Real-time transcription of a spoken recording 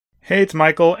Hey, it's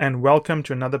Michael, and welcome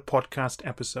to another podcast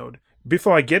episode.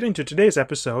 Before I get into today's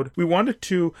episode, we wanted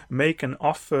to make an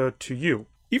offer to you.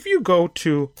 If you go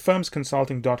to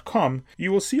firmsconsulting.com,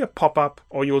 you will see a pop-up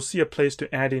or you will see a place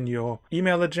to add in your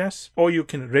email address, or you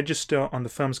can register on the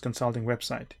Firms Consulting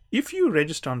website. If you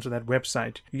register onto that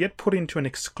website, you get put into an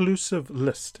exclusive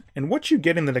list. And what you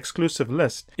get in that exclusive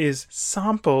list is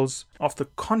samples of the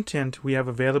content we have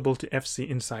available to FC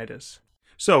insiders.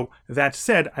 So, that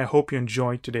said, I hope you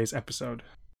enjoyed today's episode.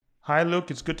 Hi,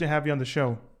 Luke. It's good to have you on the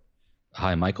show.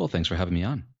 Hi, Michael. Thanks for having me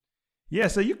on. Yeah,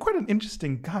 so you're quite an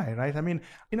interesting guy, right? I mean,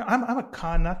 I'm a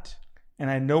car nut,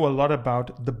 and I know a lot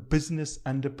about the business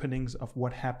underpinnings of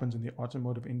what happens in the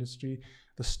automotive industry,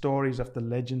 the stories of the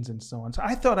legends and so on. So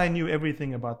I thought I knew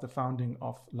everything about the founding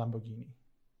of Lamborghini.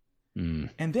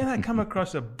 And then I come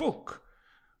across a book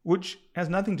which has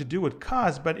nothing to do with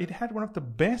cars, but it had one of the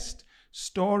best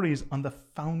stories on the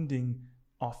founding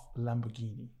of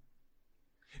Lamborghini.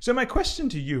 So my question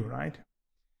to you, right?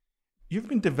 You've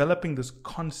been developing this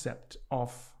concept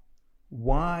of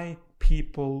why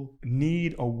people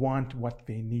need or want what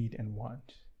they need and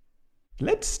want.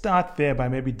 Let's start there by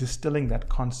maybe distilling that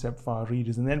concept for our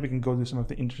readers, and then we can go through some of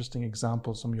the interesting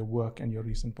examples from your work and your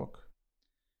recent book.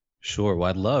 Sure. Well,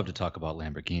 I'd love to talk about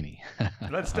Lamborghini.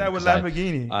 Let's start with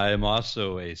Lamborghini. I am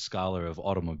also a scholar of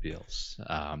automobiles.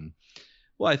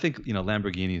 Well, I think,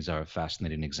 Lamborghinis are a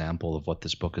fascinating example of what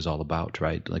this book is all about,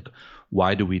 right? Like,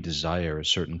 why do we desire a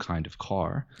certain kind of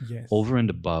car over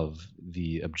and above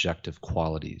the objective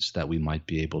qualities that we might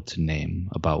be able to name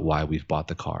about why we've bought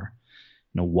the car?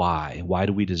 Why? Why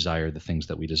do we desire the things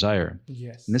that we desire?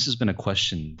 Yes. And this has been a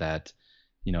question that,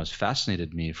 has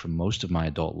fascinated me for most of my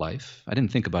adult life. I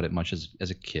didn't think about it much as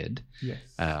a kid. Yes.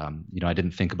 I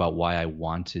didn't think about why I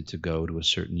wanted to go to a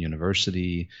certain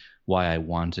university, why I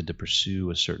wanted to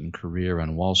pursue a certain career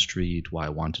on Wall Street, why I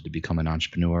wanted to become an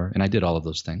entrepreneur. And I did all of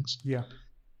those things. Yeah.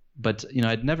 But,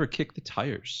 I'd never kicked the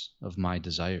tires of my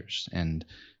desires and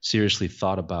seriously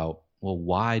thought about, well,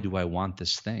 why do I want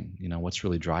this thing? What's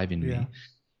really driving me?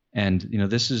 And,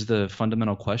 this is the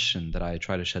fundamental question that I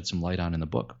try to shed some light on in the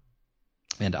book.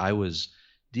 And I was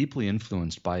deeply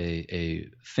influenced by a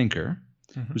thinker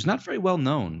who's not very well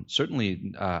known,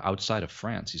 certainly outside of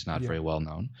France. He's not very well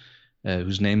known,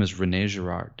 whose name is René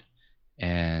Girard.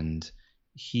 And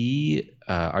he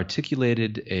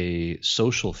articulated a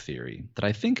social theory that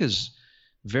I think is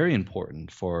very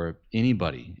important for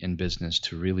anybody in business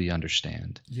to really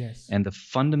understand. Yes. And the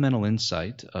fundamental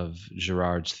insight of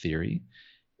Girard's theory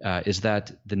is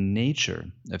that the nature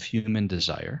of human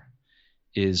desire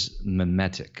is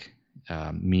mimetic,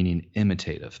 meaning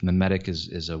imitative. Mimetic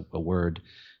is a word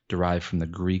derived from the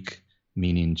Greek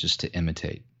meaning just to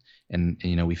imitate. And,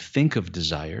 we think of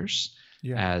desires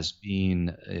as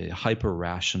being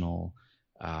hyper-rational.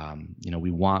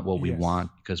 We want what we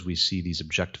want because we see these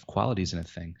objective qualities in a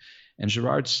thing. And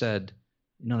Girard said,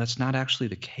 that's not actually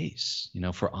the case.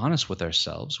 If we're honest with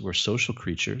ourselves, we're social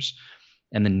creatures.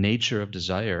 And the nature of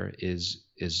desire is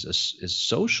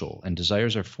social, and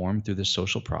desires are formed through this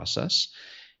social process.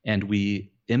 And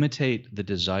we imitate the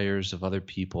desires of other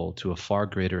people to a far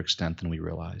greater extent than we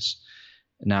realize.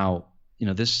 Now,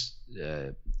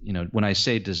 when I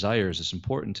say desires, it's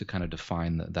important to kind of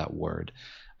define that word.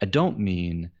 I don't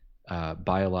mean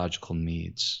biological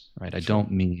needs, right? I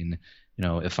don't mean,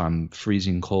 if I'm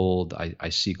freezing cold, I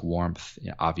seek warmth,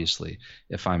 obviously.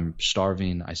 If I'm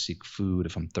starving, I seek food.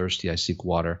 If I'm thirsty, I seek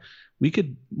water. We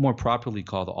could more properly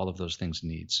call all of those things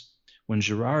needs. When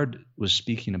Girard was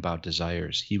speaking about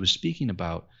desires, he was speaking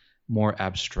about more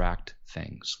abstract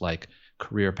things like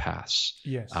career paths,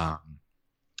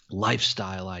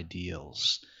 lifestyle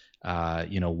ideals,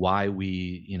 why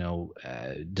we,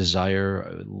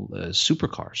 desire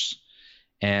supercars.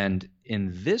 And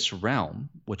in this realm,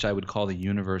 which I would call the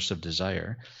universe of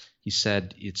desire, he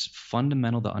said it's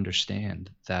fundamental to understand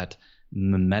that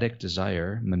mimetic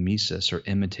desire, mimesis or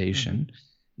imitation,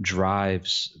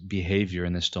 drives behavior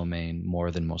in this domain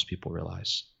more than most people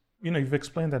realize. You've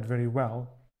explained that very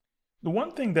well. The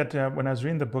one thing that when I was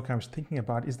reading the book I was thinking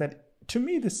about is that to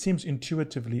me this seems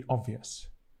intuitively obvious.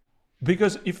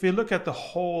 Because if you look at the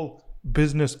whole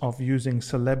business of using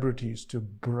celebrities to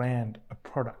brand a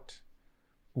product,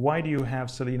 why do you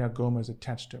have Selena Gomez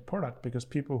attached to a product? Because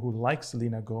people who like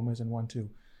Selena Gomez and want to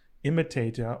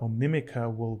imitate her or mimic her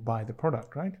will buy the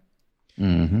product, right?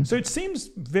 So it seems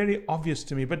very obvious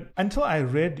to me, but until I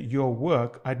read your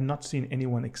work, I'd not seen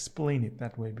anyone explain it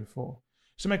that way before.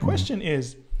 So my question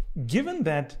is, given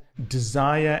that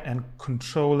desire and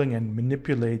controlling and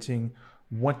manipulating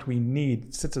what we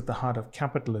need sits at the heart of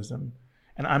capitalism,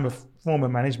 and I'm a former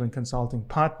management consulting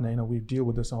partner, we deal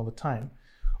with this all the time,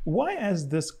 Why has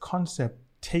this concept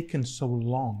taken so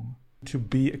long to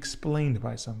be explained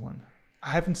by someone?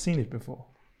 I haven't seen it before.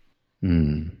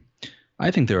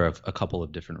 I think there are a couple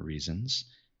of different reasons.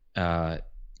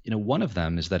 One of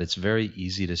them is that it's very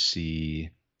easy to see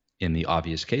in the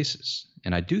obvious cases.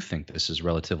 And I do think this is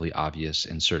relatively obvious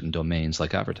in certain domains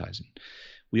like advertising.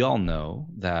 We all know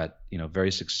that,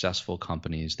 very successful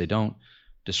companies, they don't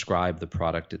describe the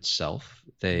product itself.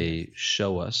 They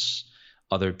show us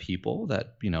other people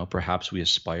that, perhaps we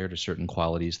aspire to certain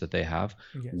qualities that they have,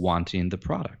 wanting the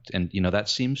product. And, that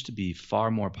seems to be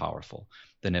far more powerful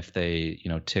than if they,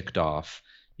 ticked off,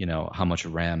 how much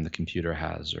RAM the computer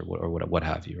has or what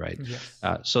have you, right? Yes.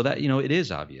 So that, it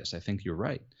is obvious. I think you're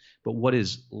right. But what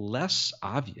is less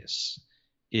obvious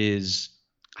is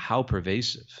how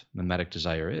pervasive mimetic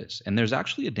desire is. And there's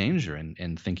actually a danger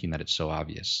in thinking that it's so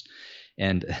obvious.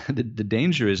 And the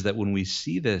danger is that when we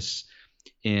see this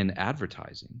in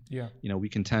advertising, we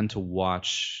can tend to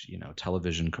watch,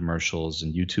 television commercials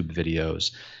and YouTube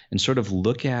videos and sort of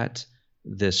look at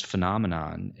this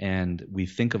phenomenon, and we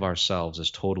think of ourselves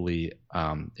as totally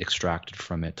extracted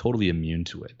from it, totally immune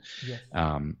to it. Yes.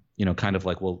 Kind of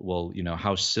like, well,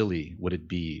 how silly would it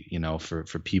be,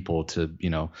 for people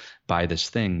to, buy this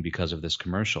thing because of this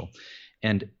commercial?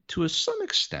 And to some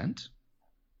extent,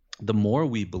 the more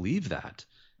we believe that,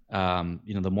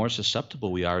 the more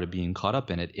susceptible we are to being caught up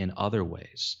in it in other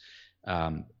ways.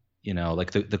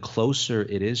 Like the closer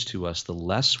it is to us, the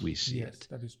less we see it. Yes,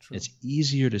 that is true. It's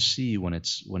easier to see when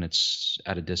it's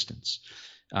at a distance.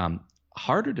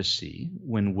 Harder to see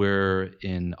when we're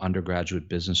in undergraduate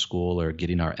business school or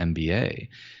getting our MBA,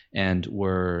 and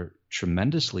we're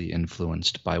tremendously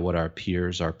influenced by what our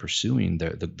peers are pursuing,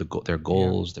 their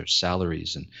goals, their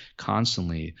salaries, and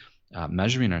constantly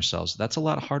measuring ourselves. That's a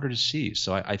lot harder to see.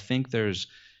 So I think there's,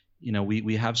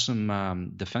 we have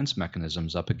some defense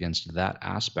mechanisms up against that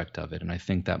aspect of it, and I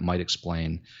think that might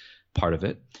explain part of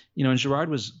it. And Girard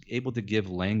was able to give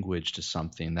language to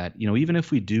something that, even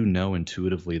if we do know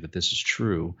intuitively that this is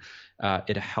true,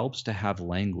 it helps to have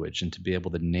language and to be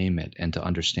able to name it and to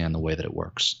understand the way that it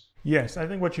works. Yes, I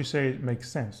think what you say makes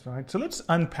sense, right? So let's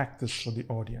unpack this for the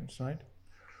audience, right?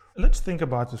 Let's think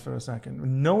about this for a second.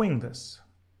 Knowing this,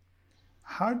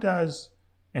 how does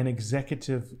an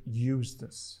executive use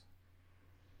this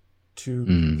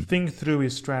to think through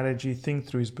his strategy, think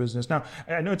through his business? Now,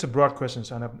 I know it's a broad question,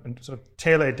 so I'm sort of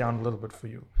tailor it down a little bit for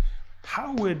you.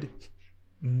 How would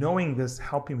knowing this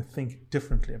help him think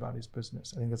differently about his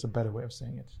business? I think that's a better way of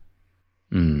saying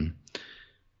it.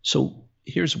 So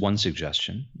here's one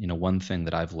suggestion, one thing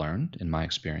that I've learned in my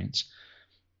experience.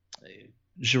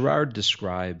 Girard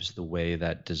describes the way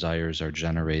that desires are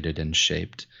generated and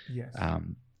shaped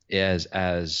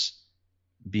as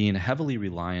being heavily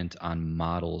reliant on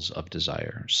models of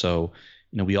desire. So,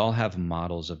 we all have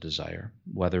models of desire,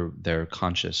 whether they're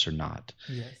conscious or not.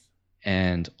 Yes.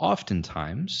 And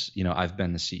oftentimes, I've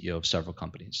been the CEO of several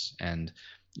companies, and,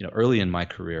 early in my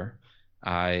career,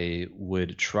 I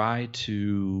would try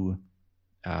to,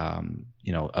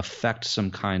 affect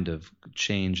some kind of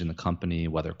change in the company,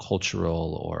 whether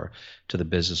cultural or to the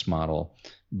business model,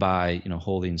 by,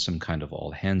 holding some kind of all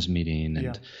hands meeting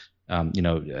and,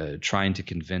 trying to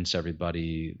convince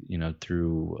everybody,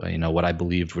 through, what I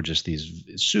believed were just these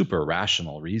super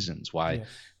rational reasons why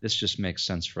this just makes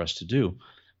sense for us to do.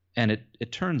 And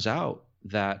it turns out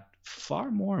that far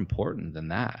more important than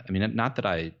that. I mean, not that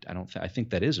I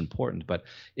think that is important, but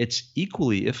it's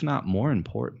equally, if not more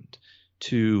important,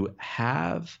 to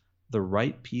have the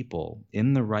right people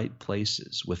in the right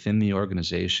places within the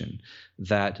organization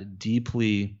that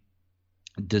deeply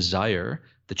desire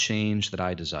the change that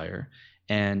I desire,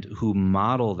 and who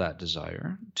model that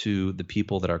desire to the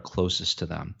people that are closest to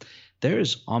them. There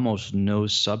is almost no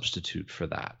substitute for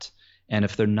that. And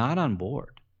if they're not on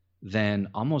board, then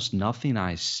almost nothing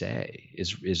I say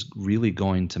is really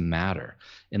going to matter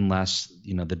unless,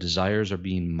 the desires are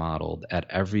being modeled at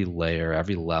every layer,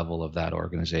 every level of that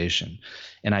organization.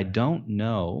 And I don't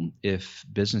know if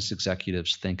business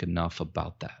executives think enough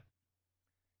about that.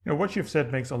 What you've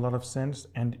said makes a lot of sense,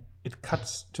 and it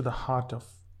cuts to the heart of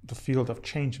the field of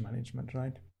change management,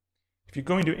 right? If you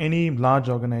go into any large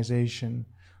organization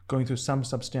going through some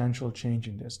substantial change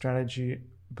in their strategy,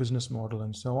 business model,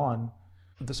 and so on,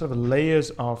 the sort of layers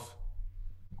of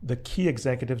the key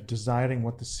executive desiring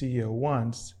what the CEO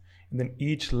wants, and then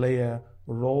each layer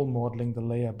role modeling the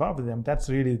layer above them, that's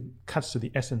really cuts to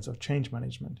the essence of change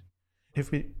management.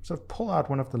 If we sort of pull out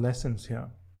one of the lessons here,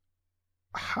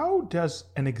 how does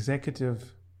an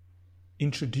executive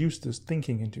introduce this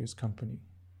thinking into his company?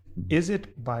 Is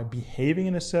it by behaving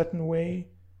in a certain way?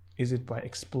 Is it by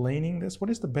explaining this? What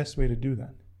is the best way to do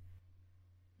that?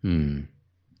 Hmm.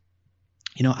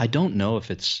 You know, I don't know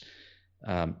if it's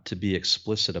to be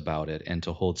explicit about it and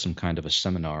to hold some kind of a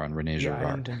seminar on Rene Yeah, I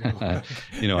don't Girard. think it'll work.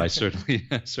 You know, I certainly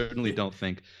certainly don't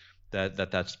think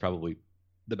that's probably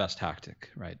the best tactic,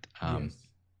 right? Yes.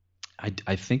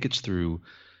 I think it's through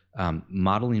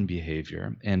modeling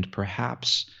behavior and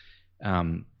perhaps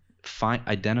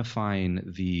identifying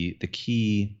the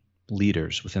key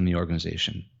leaders within the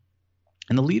organization.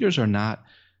 And the leaders are not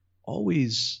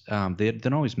always they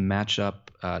don't always match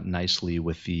up nicely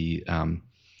with the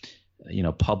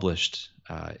published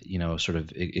sort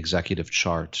of executive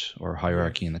chart or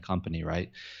hierarchy Yes. in the company, right?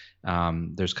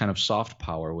 There's kind of soft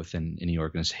power within any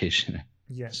organization. It's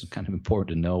Yes. kind of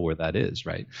important to know where that is,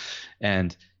 right?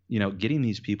 And getting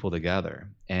these people together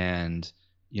and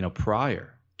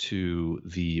prior to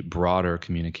the broader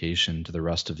communication to the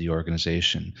rest of the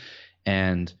organization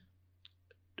and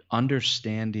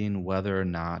understanding whether or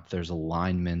not there's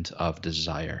alignment of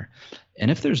desire.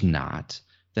 And if there's not,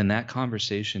 then that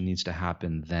conversation needs to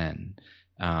happen then.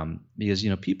 Because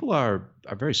people are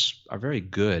very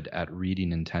good at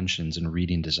reading intentions and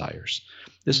reading desires.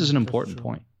 This is an important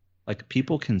point. Like,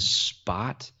 people can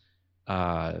spot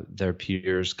their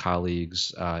peers,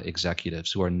 colleagues,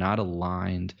 executives who are not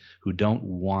aligned, who don't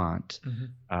want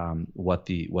what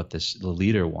the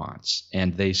leader wants,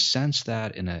 and they sense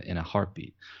that in a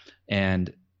heartbeat,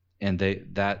 and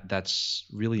that's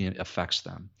really affects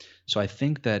them. So I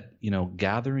think that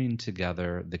gathering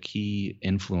together the key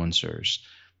influencers,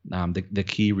 the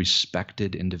key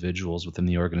respected individuals within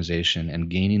the organization, and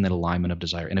gaining that alignment of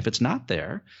desire. And if it's not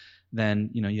there, then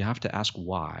you have to ask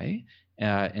why,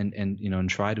 and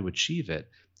try to achieve it.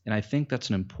 And I think that's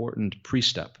an important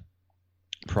pre-step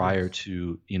prior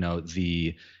to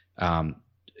the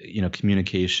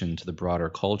communication to the broader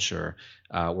culture,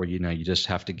 where you just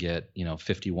have to get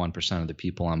 51% of the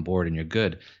people on board and you're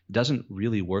good. It doesn't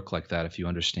really work like that if you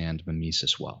understand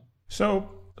mimesis well. So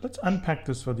let's unpack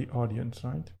this for the audience,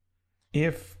 right?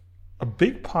 If a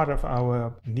big part of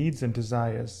our needs and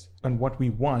desires and what we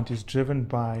want is driven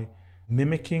by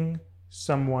mimicking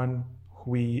someone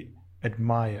who we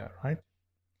admire, right?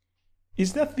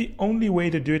 Is that the only way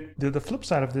to do it? The flip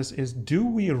side of this is, do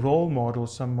we role model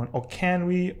someone, or can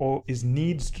we, or is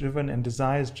needs driven and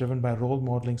desires driven by role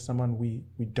modeling someone we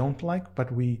don't like,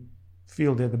 but we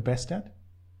feel they're the best at?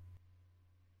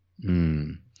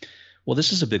 Well,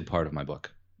 this is a big part of my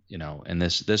book, and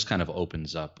this kind of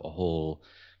opens up a whole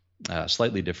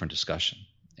slightly different discussion.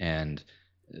 And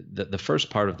the first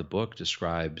part of the book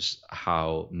describes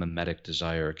how mimetic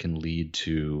desire can lead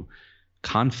to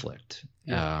conflict.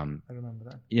 Yeah, I remember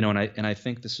that. And I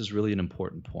think this is really an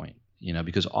important point,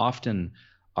 because often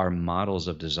our models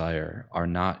of desire are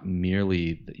not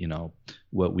merely,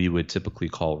 what we would typically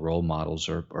call role models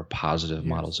or positive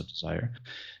models of desire.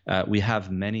 We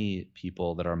have many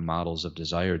people that are models of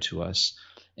desire to us,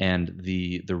 and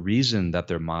the reason that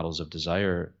they're models of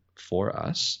desire for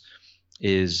us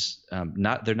is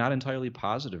they're not entirely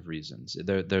positive reasons.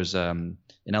 There's an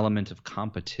element of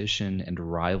competition and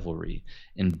rivalry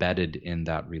embedded in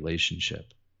that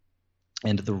relationship.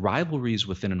 And the rivalries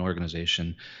within an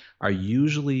organization are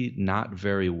usually not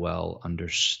very well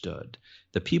understood.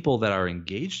 The people that are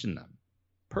engaged in them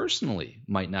personally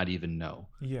might not even know,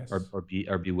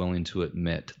 or be willing to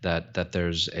admit that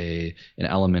there's an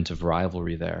element of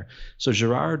rivalry there. So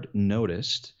Girard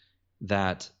noticed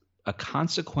that a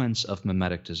consequence of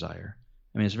mimetic desire,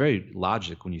 it's very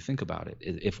logic when you think about it.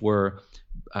 If we're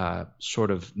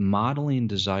sort of modeling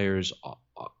desires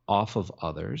off of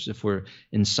others, if we're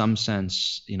in some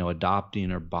sense,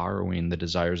 adopting or borrowing the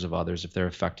desires of others, if they're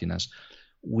affecting us,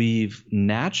 we've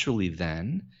naturally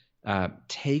then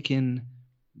taken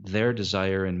their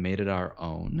desire and made it our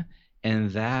own.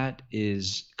 And that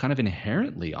is kind of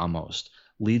inherently almost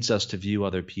leads us to view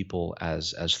other people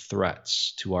as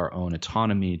threats to our own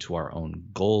autonomy, to our own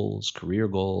goals, career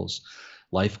goals,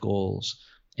 life goals.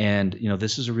 And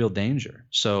this is a real danger.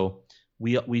 So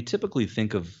we typically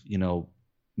think of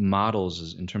models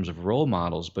as in terms of role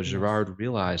models, but Girard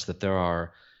realized that there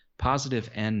are positive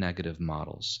and negative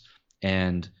models,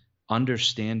 and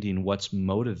understanding what's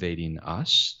motivating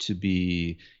us to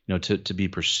be to be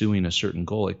pursuing a certain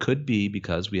goal. It could be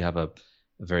because we have a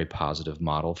very positive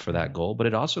model for that goal, but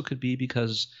it also could be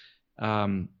because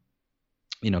kind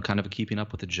of a keeping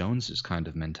up with the Joneses kind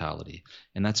of mentality,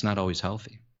 and that's not always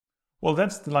healthy. Well,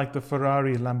 that's like the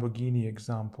Ferrari Lamborghini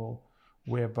example,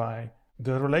 whereby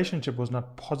the relationship was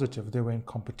not positive. They were in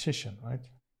competition, right?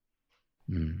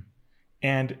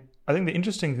 And I think the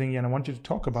interesting thing, and I want you to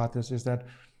talk about this, is that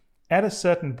at a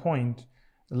certain point,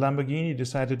 Lamborghini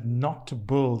decided not to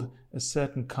build a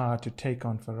certain car to take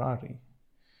on Ferrari.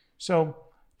 So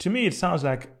To me, it sounds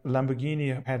like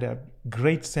Lamborghini had a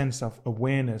great sense of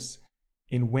awareness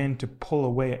in when to pull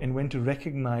away and when to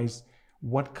recognize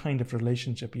what kind of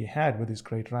relationship he had with his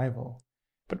great rival.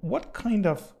 But what kind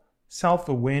of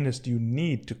self-awareness do you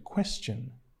need to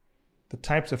question the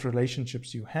types of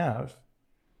relationships you have,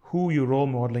 who you're role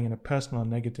modeling in a personal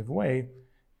negative way,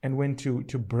 and when to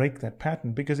break that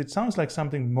pattern? Because it sounds like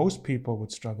something most people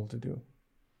would struggle to do.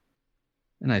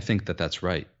 And I think that that's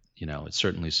right. It's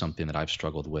certainly something that I've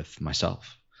struggled with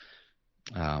myself.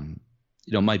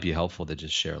 It might be helpful to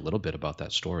just share a little bit about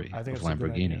that story I think of it's a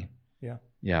good Lamborghini. idea. Yeah.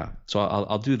 Yeah. So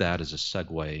I'll do that as a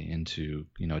segue into,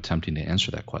 attempting to answer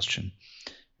that question.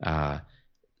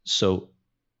 So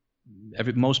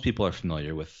most people are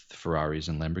familiar with Ferraris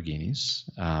and Lamborghinis,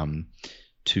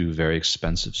 two very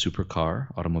expensive supercar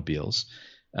automobiles.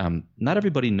 Not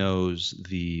everybody knows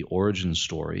the origin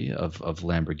story of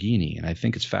Lamborghini, and I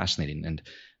think it's fascinating. And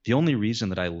the only reason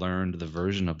that I learned the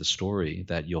version of the story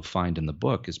that you'll find in the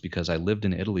book is because I lived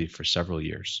in Italy for several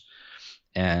years.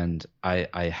 And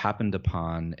I happened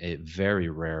upon a very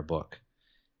rare book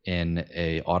in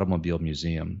a automobile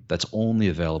museum that's only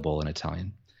available in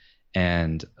Italian.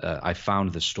 And I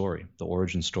found the story. The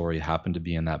origin story happened to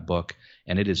be in that book,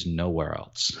 and it is nowhere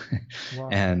else. Wow.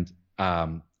 And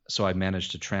so I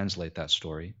managed to translate that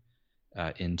story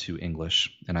into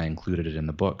English, and I included it in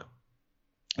the book.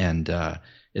 And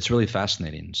it's really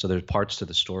fascinating. So there's parts to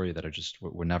the story that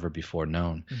were never before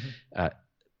known. Mm-hmm.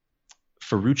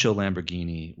 Ferruccio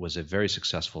Lamborghini was a very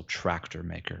successful tractor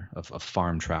maker of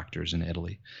farm tractors in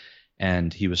Italy.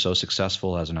 And he was so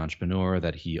successful as an entrepreneur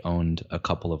that he owned a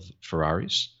couple of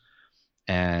Ferraris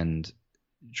and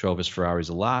drove his Ferraris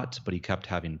a lot, but he kept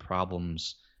having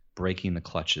problems breaking the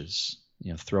clutches,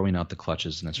 throwing out the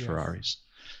clutches in his Ferraris.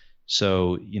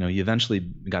 So, he eventually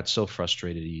got so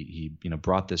frustrated, he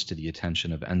brought this to the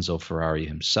attention of Enzo Ferrari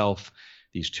himself.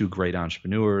 These two great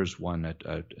entrepreneurs, one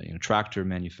a tractor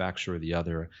manufacturer, the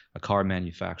other a car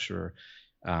manufacturer,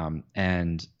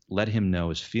 and let him know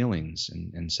his feelings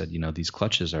and said, these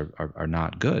clutches are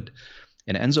not good.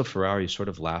 And Enzo Ferrari sort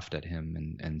of laughed at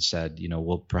him and said,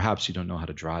 well, perhaps you don't know how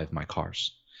to drive my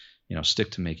cars.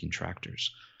 Stick to making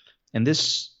tractors. And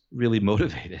this really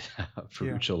motivated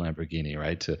Ferruccio Lamborghini,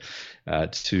 right,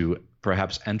 to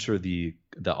perhaps enter the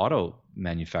auto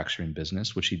manufacturing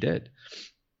business, which he did.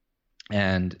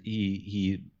 And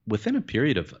he within a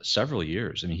period of several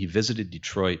years, he visited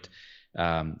Detroit,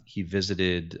 he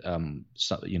visited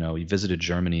he visited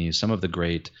Germany, some of the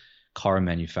great car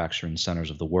manufacturing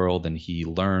centers of the world, and he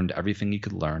learned everything he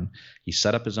could learn. He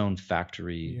set up his own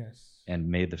factory and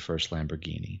made the first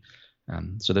Lamborghini.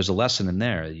 So there's a lesson in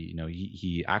there.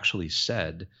 He actually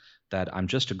said that I'm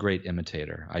just a great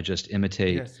imitator. I just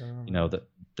imitate,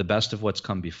 the best of what's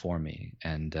come before me,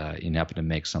 and happen to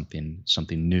make something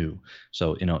new.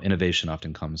 So innovation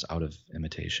often comes out of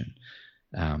imitation.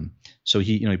 So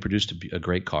he produced a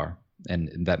great car, and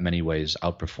in that many ways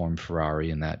outperformed Ferrari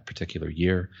in that particular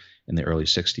year in the early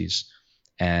 60s.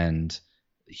 And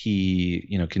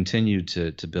he continued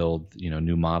to build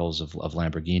new models of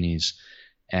Lamborghinis.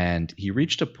 And he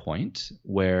reached a point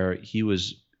where he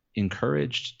was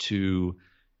encouraged to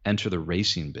enter the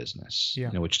racing business,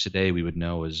 which today we would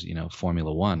know as,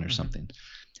 Formula One or something,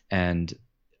 and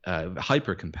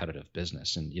hyper competitive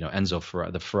business. And,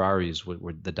 the Ferraris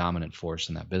were the dominant force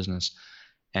in that business.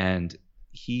 And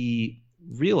he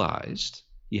realized,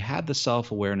 he had the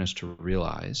self-awareness to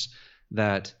realize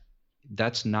that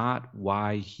that's not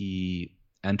why he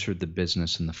entered the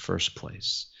business in the first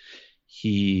place.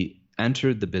 He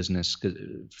entered the business because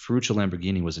Ferruccio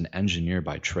Lamborghini was an engineer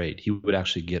by trade. He would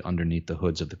actually get underneath the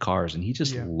hoods of the cars, and he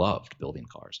just loved building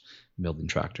cars, building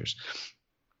tractors.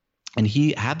 And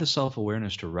he had the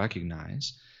self-awareness to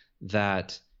recognize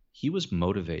that he was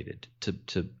motivated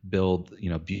to build,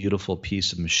 beautiful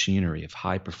piece of machinery, of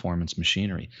high performance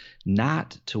machinery,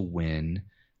 not to win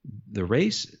the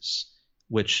races,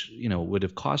 which, would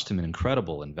have cost him an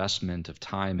incredible investment of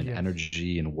time and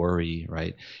energy and worry,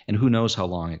 right? And who knows how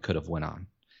long it could have went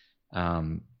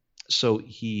on. So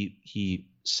he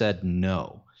said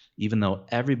no, even though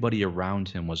everybody around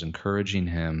him was encouraging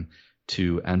him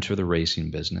to enter the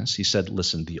racing business. He said,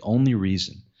 listen, the only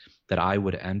reason that I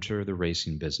would enter the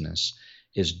racing business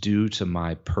is due to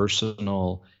my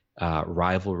personal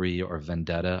rivalry or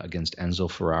vendetta against Enzo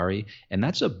Ferrari, and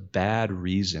that's a bad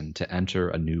reason to enter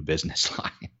a new business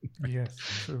line. Yes,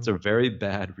 true. It's a very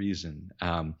bad reason.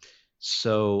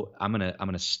 So I'm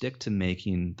gonna stick to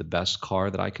making the best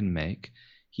car that I can make.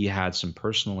 He had some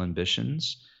personal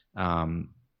ambitions.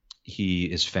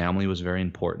 His family was very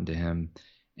important to him,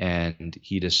 and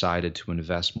he decided to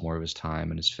invest more of his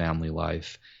time in his family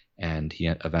life and he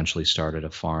eventually started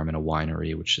a farm and a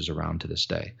winery, which is around to this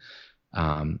day.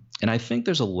 And I think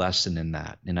there's a lesson in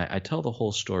that. And I tell the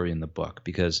whole story in the book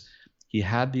because he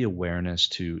had the awareness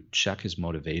to check his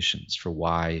motivations for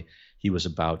why he was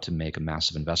about to make a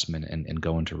massive investment and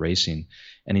go into racing.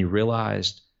 And he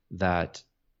realized that,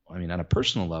 I mean, on a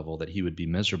personal level, that he would be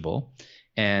miserable.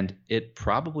 And it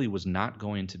probably was not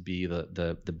going to be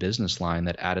the business line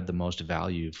that added the most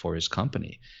value for his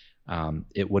company.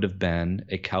 It would have been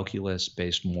a calculus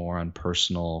based more on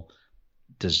personal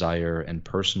desire and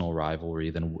personal rivalry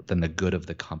than the good of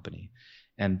the company.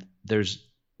 And there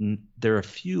are a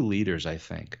few leaders, I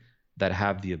think, that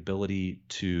have the ability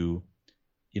to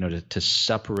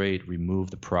separate,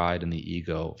 remove the pride and the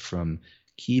ego from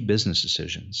key business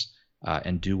decisions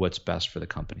and do what's best for the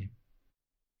company.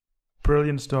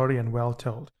 Brilliant story and well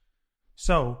told.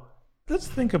 So let's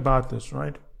think about this,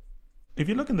 right? If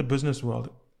you look in the business world,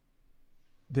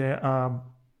 there are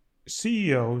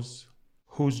CEOs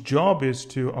whose job is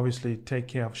to obviously take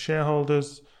care of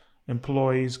shareholders,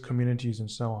 employees, communities, and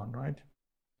so on, right?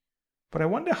 But I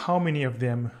wonder how many of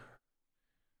them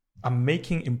are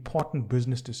making important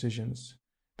business decisions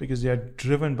because they are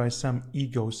driven by some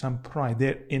ego, some pride.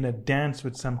 They're in a dance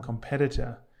with some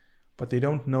competitor, but they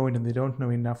don't know it and they don't know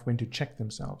enough when to check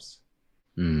themselves.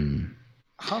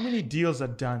 How many deals are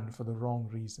done for the wrong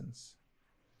reasons?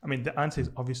 I mean, the answer is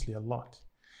obviously a lot.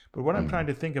 But what I'm trying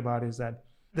to think about is that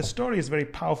the story is very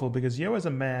powerful because here was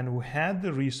a man who had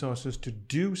the resources to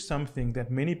do something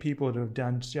that many people would have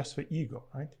done just for ego,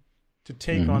 right? To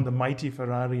take on the mighty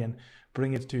Ferrari and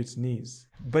bring it to its knees.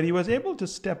 But he was able to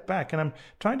step back. And I'm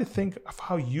trying to think of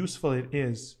how useful it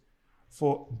is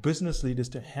for business leaders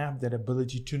to have that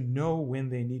ability to know when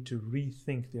they need to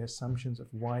rethink their assumptions of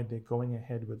why they're going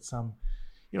ahead with some,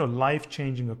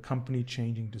 life-changing or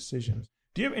company-changing decisions.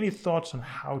 Do you have any thoughts on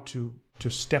how to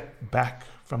step back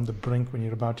from the brink when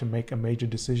you're about to make a major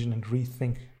decision and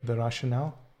rethink the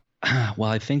rationale? Well,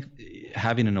 I think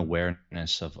having an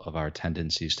awareness of our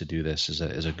tendencies to do this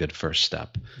is a good first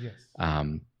step. Yes.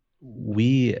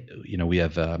 We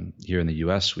have here in the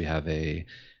U.S. we have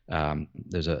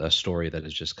there's a story that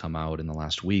has just come out in the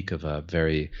last week of a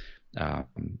very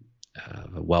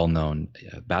well-known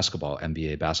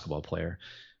NBA basketball player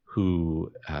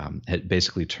who had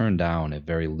basically turned down a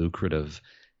very lucrative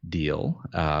deal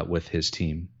with his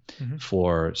team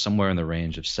for somewhere in the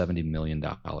range of $70 million.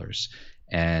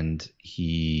 And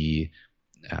he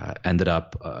ended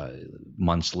up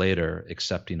months later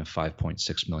accepting a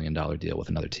 $5.6 million deal with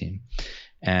another team.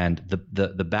 And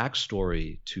the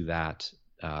backstory to that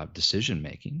decision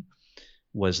making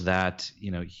was that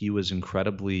he was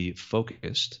incredibly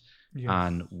focused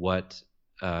on what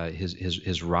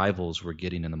his rivals were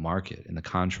getting in the market, in the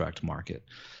contract market,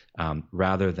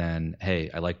 rather than, hey,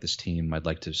 I like this team, I'd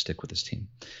like to stick with this team.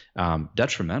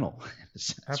 Detrimental in a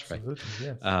sense, absolutely,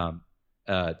 right?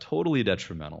 Yes. Totally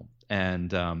detrimental.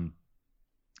 And and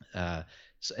I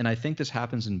think this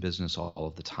happens in business all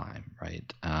of the time,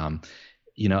 right?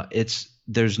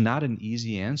 There's not an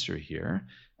easy answer here.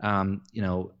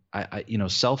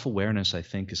 Self-awareness, I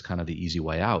think, is kind of the easy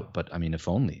way out. But I mean, if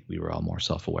only we were all more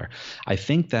self-aware. I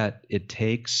think that it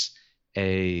takes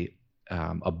a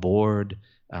board,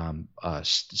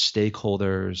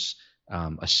 stakeholders,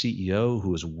 a CEO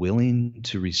who is willing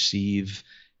to receive,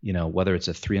 whether it's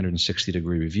a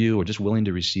 360-degree review or just willing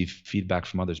to receive feedback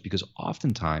from others, because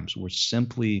oftentimes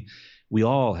we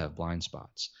all have blind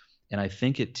spots. And I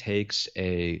think it takes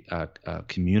a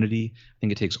community. I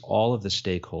think it takes all of the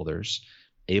stakeholders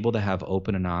able to have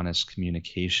open and honest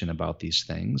communication about these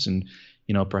things, and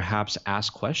perhaps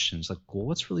ask questions like, well,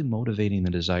 what's really motivating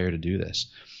the desire to do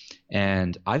this?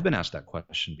 And I've been asked that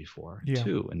question before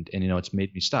too, and it's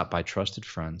made me stop by trusted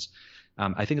friends.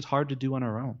 I think it's hard to do on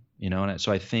our own, and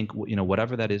so I think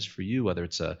whatever that is for you, whether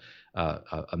it's a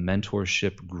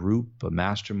mentorship group, a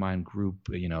mastermind group,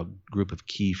 group of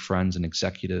key friends and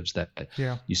executives that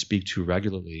you speak to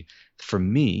regularly. For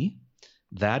me,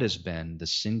 that has been the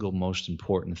single most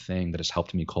important thing that has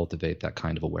helped me cultivate that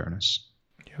kind of awareness.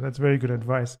 Yeah, that's very good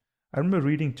advice. I remember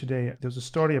reading today, there's a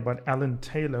story about Alan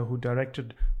Taylor, who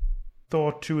directed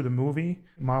Thor 2, the movie,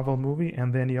 Marvel movie,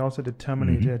 and then he also did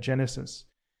Terminator Genesis.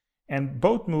 And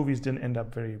both movies didn't end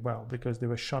up very well because they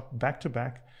were shot back to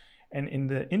back. And in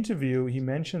the interview, he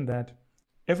mentioned that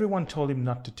everyone told him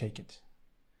not to take it.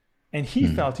 And he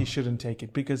felt he shouldn't take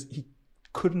it because he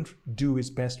couldn't do his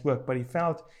best work. But he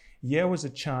felt here was a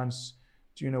chance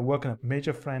to, work on a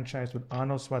major franchise with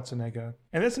Arnold Schwarzenegger.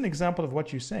 And that's an example of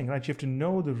what you're saying, right? You have to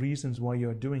know the reasons why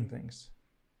you're doing things.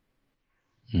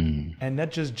 And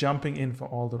not just jumping in for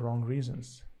all the wrong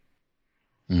reasons.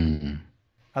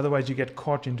 Otherwise, you get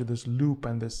caught into this loop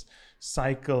and this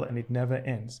cycle, and it never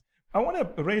ends. I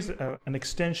want to raise an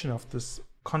extension of this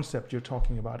concept you're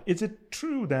talking about. Is it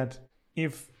true that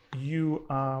if you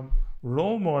are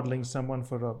role modeling someone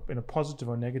for a positive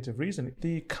or negative reason,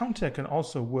 the counter can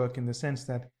also work in the sense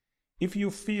that if you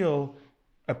feel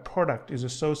a product is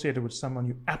associated with someone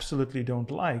you absolutely don't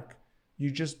like,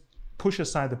 you just push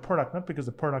aside the product, not because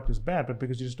the product is bad, but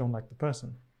because you just don't like the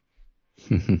person.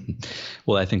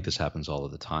 Well, I think this happens all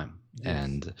of the time. Yes.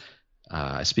 And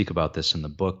I speak about this in the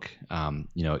book.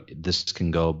 This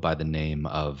can go by the name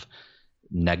of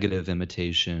negative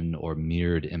imitation or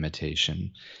mirrored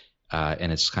imitation.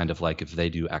 And it's kind of like, if they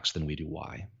do X, then we do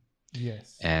Y.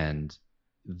 Yes. And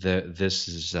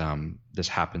this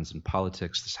happens in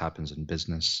politics. This happens in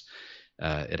business.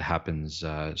 It happens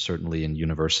certainly in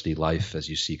university life, as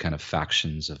you see kind of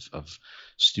factions of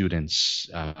students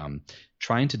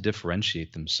trying to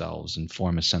differentiate themselves and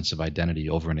form a sense of identity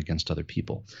over and against other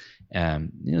people.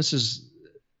 And this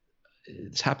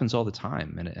happens all the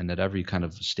time, and at every kind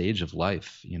of stage of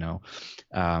life.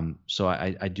 So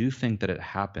I do think that it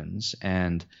happens,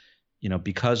 and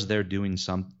because they're doing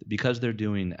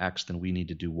X, then we need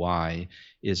to do Y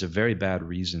is a very bad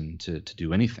reason to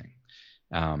do anything.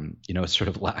 It's sort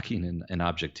of lacking in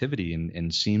objectivity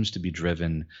and seems to be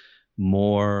driven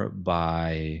more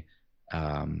by,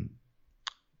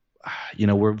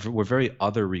 we're very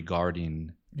other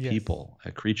regarding people,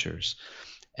 creatures.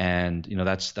 And,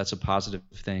 that's a positive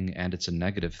thing and it's a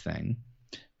negative thing.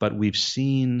 But we've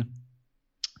seen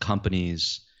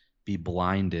companies be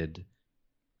blinded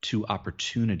to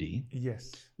opportunity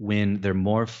when they're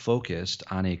more focused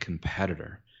on a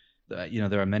competitor.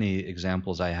 There are many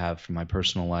examples I have from my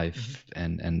personal life,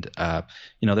 and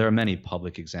there are many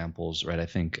public examples, right? I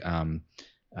think,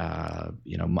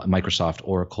 Microsoft,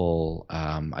 Oracle,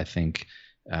 I think,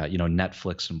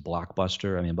 Netflix and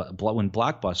Blockbuster. I mean, but when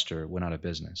Blockbuster went out of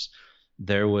business,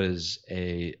 there was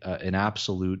an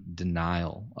absolute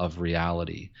denial of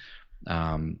reality,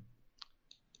 and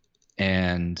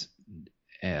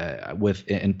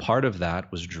part of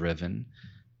that was driven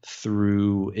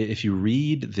through, if you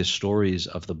read the stories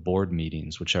of the board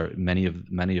meetings, which are many of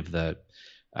the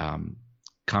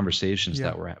conversations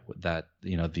that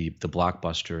the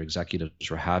Blockbuster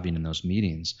executives were having in those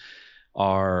meetings,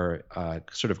 are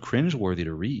sort of cringeworthy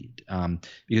to read,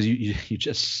 because you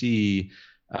just see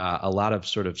a lot of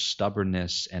sort of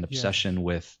stubbornness and obsession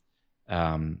with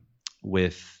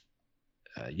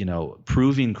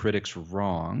proving critics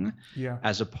wrong,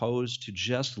 as opposed to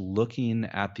just looking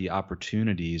at the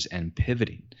opportunities and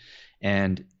pivoting.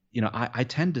 And I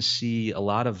tend to see a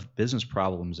lot of business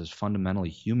problems as fundamentally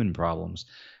human problems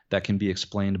that can be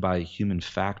explained by human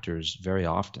factors very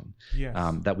often,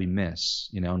 that we miss,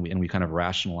 and we kind of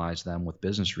rationalize them with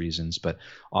business reasons, but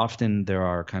often there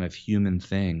are kind of human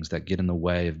things that get in the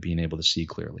way of being able to see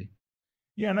clearly.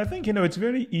 Yeah, and I think, it's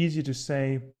very easy to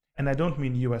say, and I don't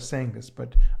mean you are saying this,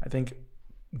 but I think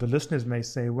the listeners may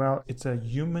say, well, it's a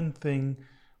human thing,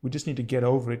 we just need to get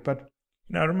over it. But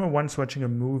I remember once watching a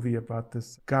movie about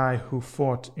this guy who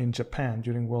fought in Japan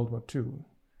during World War II,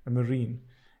 a Marine.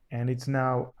 And it's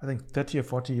now, I think, 30 or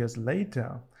 40 years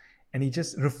later, and he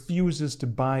just refuses to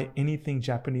buy anything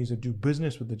Japanese or do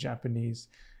business with the Japanese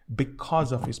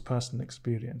because of his personal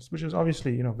experience, which is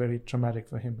obviously, very traumatic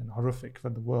for him and horrific for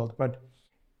the world. But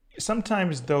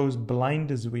sometimes those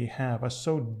blinders we have are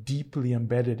so deeply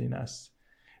embedded in us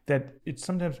that it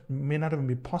sometimes may not even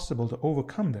be possible to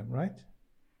overcome them, right?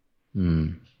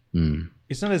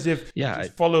 It's not as if you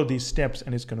just follow these steps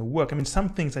and it's going to work. I mean, some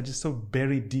things are just so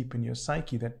buried deep in your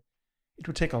psyche that it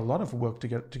would take a lot of work to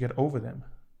get over them.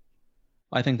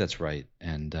 I think that's right.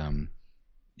 And,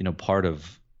 part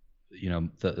of,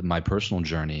 my personal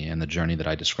journey and the journey that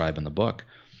I describe in the book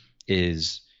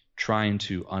is trying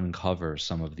to uncover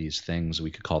some of these things.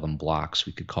 We could call them blocks.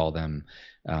 We could call them,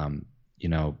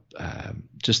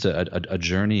 just a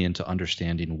journey into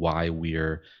understanding why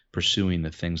we're pursuing the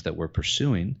things that we're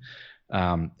pursuing.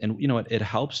 And it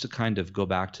helps to kind of go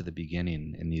back to the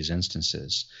beginning in these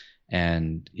instances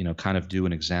and, kind of do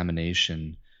an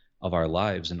examination of our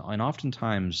lives. And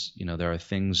oftentimes, there are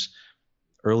things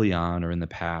early on or in the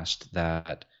past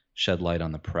that shed light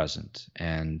on the present.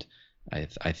 And I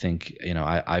think,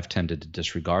 I've tended to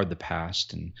disregard the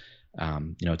past, and,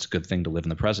 it's a good thing to live in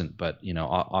the present, but,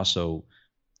 also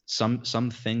some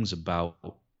things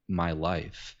about my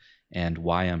life and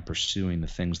why I'm pursuing the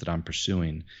things that I'm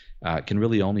pursuing can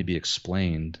really only be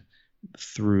explained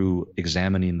through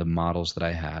examining the models that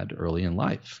I had early in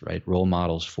life, right? Role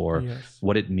models for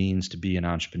what it means to be an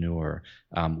entrepreneur.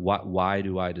 Why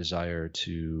do I desire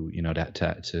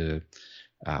to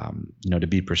to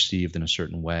be perceived in a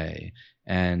certain way.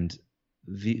 And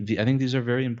I think these are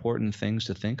very important things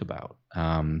to think about,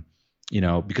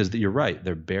 because you're right,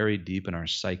 they're buried deep in our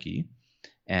psyche.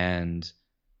 And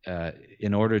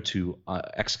in order to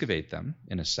excavate them,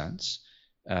 in a sense,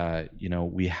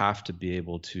 we have to be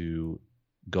able to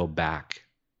go back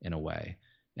in a way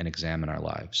and examine our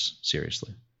lives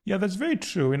seriously. Yeah, that's very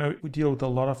true. We deal with a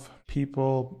lot of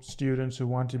people, students who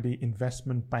want to be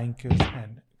investment bankers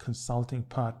and consulting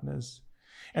partners.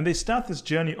 And they start this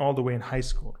journey all the way in high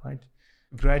school, right?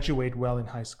 Graduate well in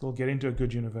high school, get into a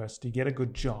good university, get a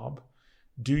good job,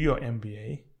 do your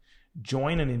MBA,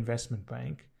 join an investment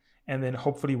bank, and then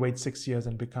hopefully wait 6 years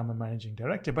and become a managing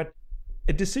director. But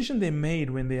a decision they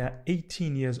made when they are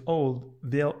 18 years old,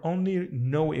 they'll only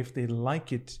know if they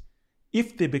like it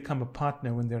if they become a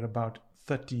partner when they're about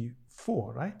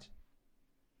 34, right?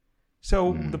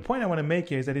 So the point I want to make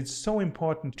here is that it's so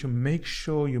important to make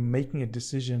sure you're making a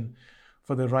decision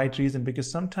for the right reason,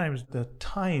 because sometimes the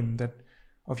time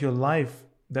of your life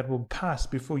that will pass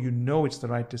before you know it's the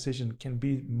right decision can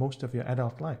be most of your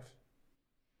adult life.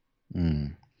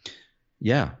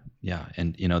 Yeah.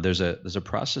 And, there's a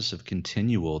process of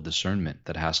continual discernment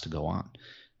that has to go on.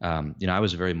 I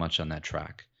was very much on that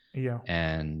track. Yeah.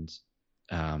 And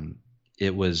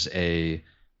it was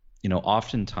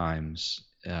oftentimes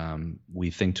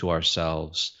we think to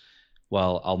ourselves,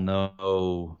 well,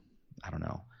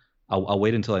 I'll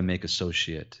wait until I make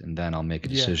associate and then I'll make a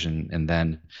decision. Yeah. And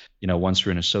then, once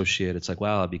you're an associate, it's like,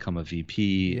 well, I'll become a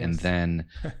VP. Yes. And then,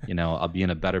 I'll be in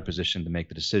a better position to make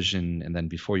the decision. And then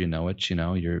before you know it,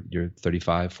 you're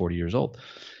 35, 40 years old.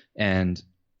 And,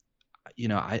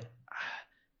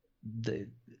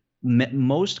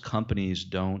 most companies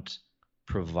don't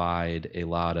provide a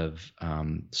lot of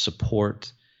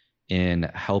support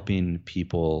in helping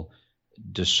people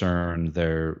discern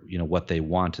their, what they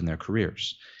want in their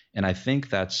careers. And I think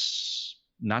that's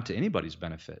not to anybody's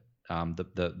benefit,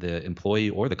 the employee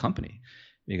or the company,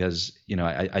 because,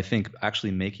 I think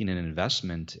actually making an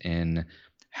investment in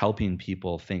helping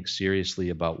people think seriously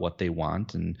about what they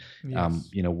want and,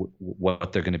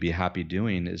 what they're going to be happy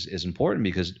doing is important,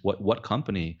 because what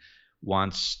company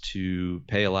wants to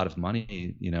pay a lot of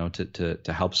money,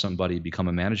 to help somebody become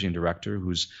a managing director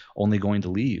who's only going to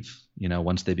leave,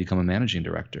 once they become a managing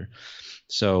director.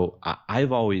 So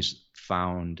I've always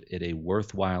found it a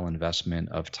worthwhile investment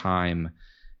of time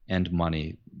and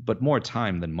money, but more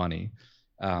time than money,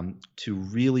 to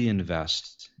really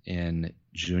invest in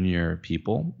junior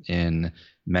people, in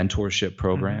mentorship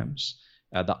programs.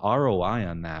 The ROI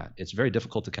on that, it's very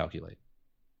difficult to calculate,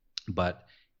 but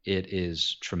it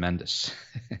is tremendous.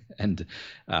 And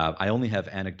I only have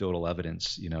anecdotal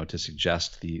evidence, to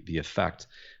suggest the effect.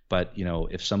 But,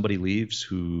 if somebody leaves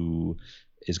who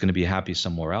is going to be happy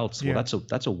somewhere else, well,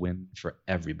 that's a win for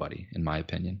everybody, in my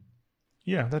opinion.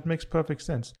 Yeah, that makes perfect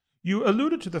sense. You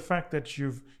alluded to the fact that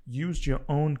you've used your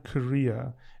own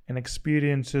career and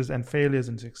experiences and failures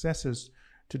and successes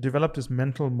to develop this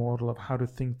mental model of how to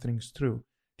think things through.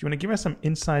 Do you want to give us some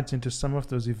insights into some of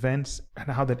those events and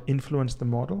how that influenced the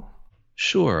model?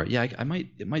 Sure. Yeah,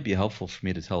 it might be helpful for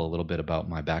me to tell a little bit about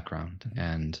my background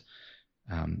and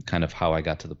kind of how I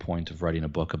got to the point of writing a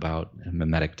book about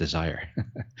mimetic desire.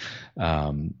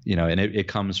 And it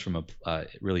comes from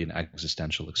really an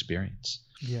existential experience.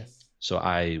 Yes. So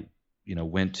I,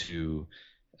 went to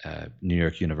New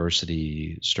York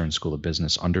University Stern School of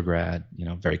Business undergrad,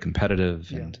 very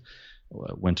competitive, and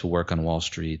went to work on Wall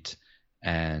Street.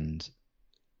 And,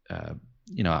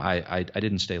 I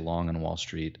didn't stay long on Wall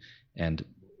Street and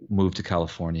moved to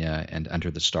California and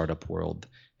entered the startup world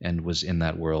and was in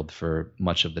that world for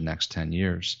much of the next 10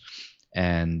 years.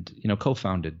 And,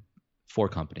 co-founded 4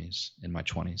 companies in my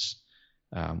 20s.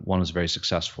 One was very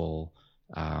successful.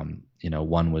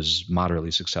 One was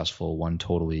moderately successful. One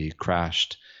totally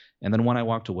crashed. And then one I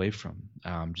walked away from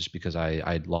just because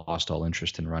I'd lost all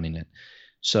interest in running it.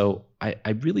 So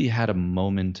I really had a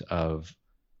moment of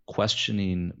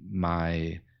questioning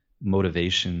my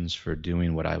motivations for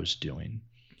doing what I was doing.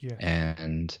 Yes.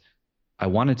 And I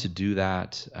wanted to do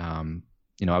that.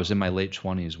 I was in my late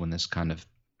 20s when this kind of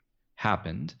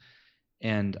happened.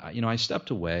 And, I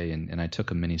stepped away and I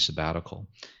took a mini sabbatical.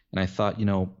 And I thought,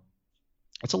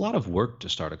 it's a lot of work to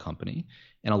start a company,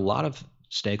 and a lot of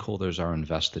stakeholders are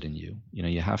invested in you.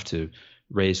 You have to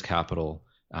raise capital,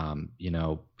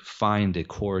 find a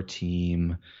core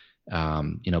team,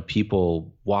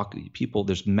 people,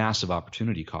 there's massive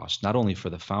opportunity cost, not only for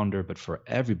the founder, but for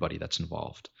everybody that's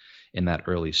involved in that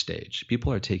early stage.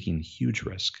 People are taking huge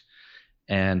risk.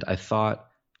 And I thought,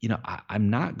 I'm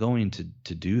not going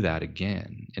to do that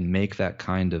again and make that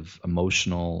kind of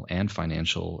emotional and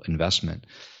financial investment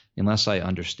unless I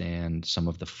understand some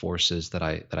of the forces that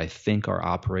I think are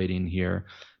operating here,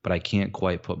 but I can't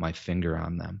quite put my finger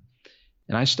on them.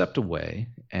 And I stepped away,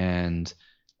 and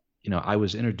I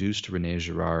was introduced to Rene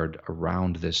Girard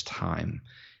around this time,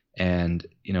 and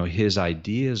his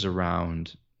ideas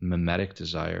around mimetic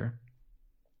desire.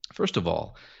 First of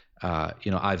all, I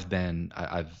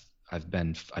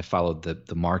followed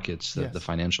the markets, the Yes.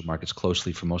 financial markets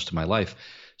closely for most of my life.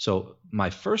 So my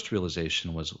first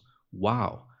realization was,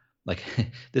 wow, like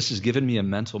this has given me a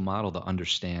mental model to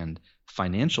understand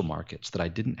financial markets that I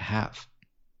didn't have.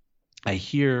 I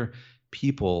hear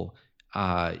people,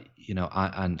 on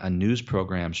news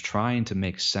programs trying to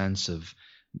make sense of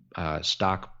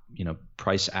stock,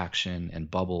 price action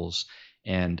and bubbles,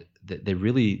 and they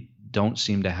really don't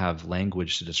seem to have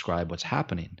language to describe what's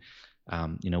happening.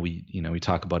 We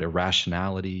talk about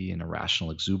irrationality and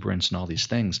irrational exuberance and all these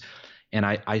things, and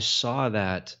I saw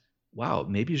that, wow,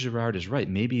 maybe Girard is right.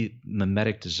 Maybe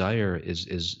mimetic desire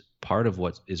is part of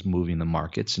what is moving the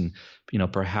markets, and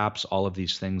perhaps all of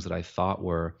these things that I thought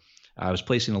were, I was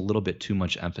placing a little bit too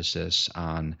much emphasis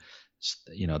on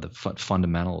the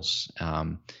fundamentals.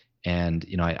 And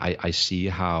I see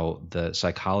how the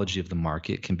psychology of the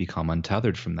market can become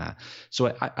untethered from that.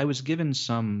 So I was given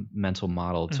some mental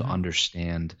model to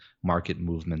understand market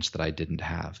movements that I didn't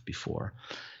have before,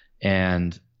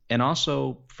 and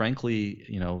also, frankly,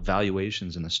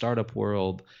 valuations in the startup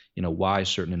world. Why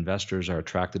certain investors are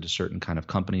attracted to certain kind of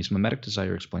companies. Mimetic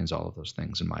desire explains all of those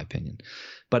things, in my opinion.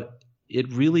 But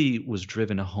it really was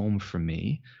driven home for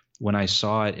me when I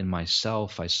saw it in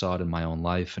myself. I saw it in my own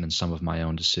life and in some of my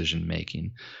own decision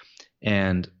making.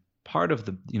 And part of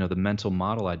the mental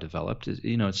model I developed is,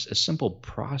 it's a simple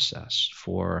process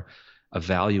for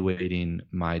evaluating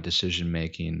my decision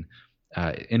making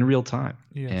in real time.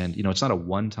 Yes. And it's not a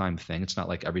one-time thing. It's not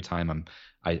like every time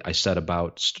I set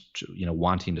about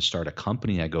wanting to start a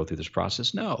company, I go through this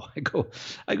process. No, I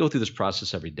go through this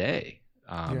process every day.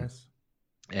 Yes.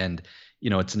 And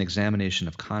it's an examination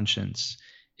of conscience.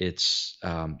 It's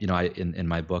in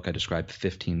my book I describe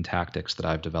 15 tactics that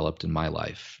I've developed in my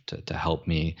life to help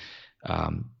me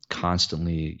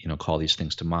constantly call these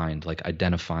things to mind, like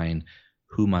identifying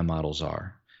who my models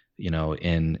are.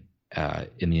 In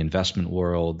the investment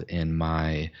world, in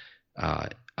my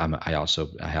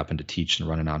I happen to teach and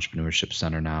run an entrepreneurship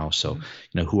center now. So,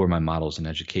 who are my models in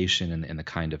education and the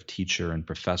kind of teacher and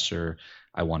professor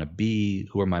I want to be?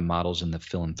 Who are my models in the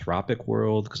philanthropic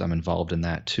world? Because I'm involved in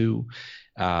that too.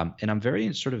 And I'm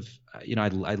very sort of,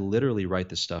 I literally write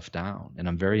this stuff down, and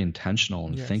I'm very intentional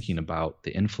in thinking about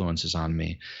the influences on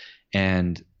me.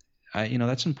 And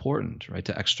that's important, right?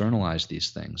 To externalize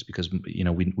these things, because,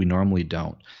 we normally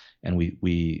don't. And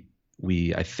we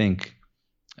I think,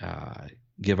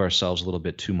 give ourselves a little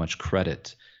bit too much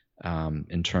credit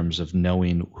in terms of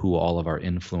knowing who all of our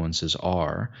influences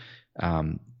are.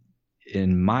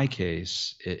 In my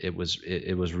case, it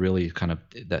was really kind of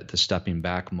the stepping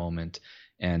back moment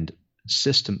and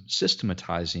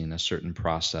systematizing a certain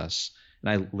process. And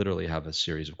I literally have a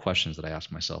series of questions that I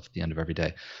ask myself at the end of every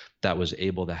day that was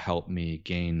able to help me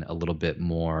gain a little bit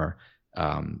more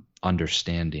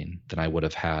understanding than I would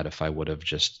have had if I would have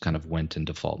just kind of went in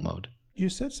default mode. You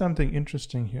said something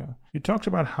interesting here. You talked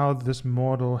about how this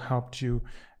model helped you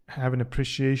have an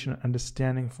appreciation and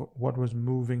understanding for what was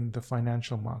moving the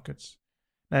financial markets.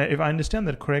 Now, if I understand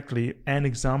that correctly, an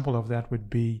example of that would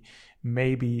be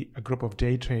maybe a group of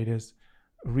day traders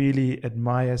really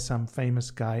admire some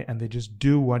famous guy and they just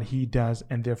do what he does,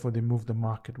 and therefore they move the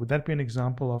market. Would that be an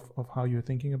example of how you're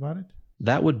thinking about it?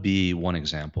 That would be one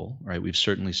example, right? We've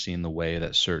certainly seen the way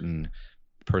that certain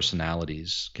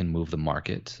personalities can move the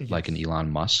market, like an Elon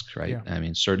Musk, right? Yeah. I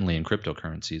mean, certainly in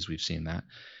cryptocurrencies, we've seen that.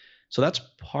 So that's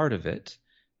part of it.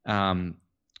 And,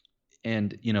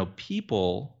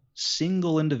 people,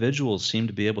 single individuals seem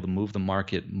to be able to move the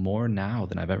market more now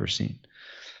than I've ever seen.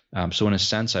 So in a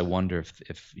sense, I wonder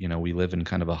if we live in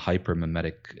kind of a hyper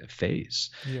mimetic phase.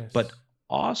 Yes. But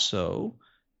also,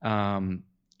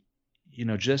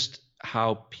 just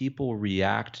how people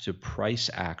react to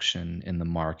price action in the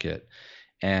market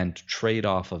and trade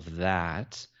off of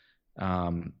that.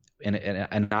 And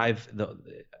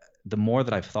the more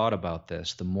that I've thought about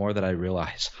this, the more that I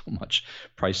realize how much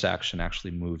price action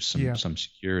actually moves some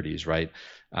securities, right?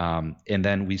 And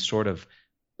then we sort of,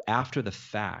 after the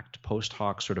fact, post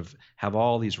hoc, sort of have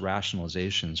all these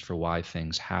rationalizations for why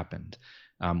things happened,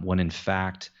 when in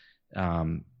fact,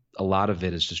 a lot of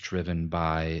it is just driven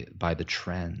by the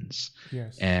trends.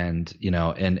 Yes. And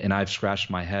and I've scratched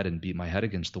my head and beat my head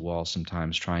against the wall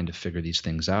sometimes trying to figure these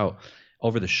things out.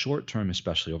 Over the short term,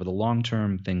 especially. Over the long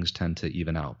term, things tend to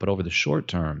even out. But over the short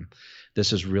term,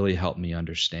 this has really helped me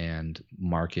understand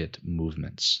market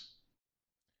movements.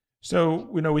 So,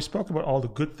 we spoke about all the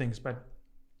good things, but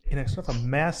in a sort of a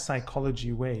mass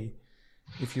psychology way,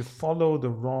 if you follow the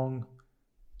wrong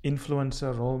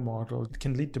influencer role model, it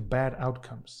can lead to bad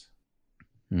outcomes.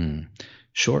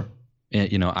 Sure.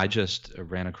 And, I just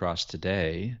ran across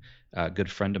today, a good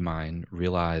friend of mine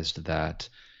realized that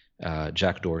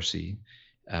Jack Dorsey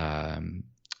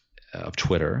of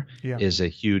Twitter is a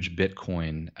huge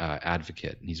Bitcoin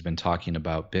advocate. He's been talking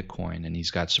about Bitcoin, and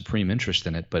he's got supreme interest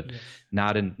in it, but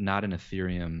not in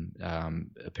Ethereum,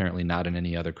 apparently not in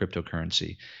any other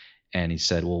cryptocurrency. And he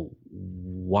said, well,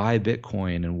 why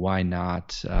Bitcoin and why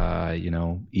not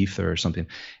Ether or something?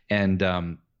 And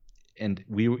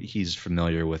he's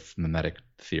familiar with mimetic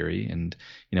theory, and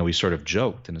we sort of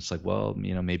joked, and it's like, well,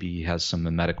 maybe he has some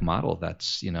mimetic model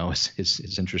that's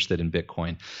is interested in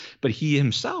Bitcoin, but he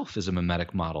himself is a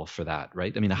mimetic model for that,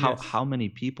 right? I mean, how many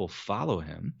people follow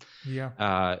him?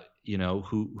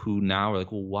 Who now are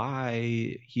like, well,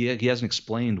 why he hasn't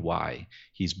explained why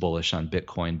he's bullish on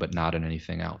Bitcoin but not on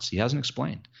anything else. He hasn't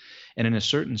explained, and in a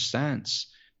certain sense,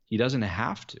 he doesn't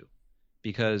have to,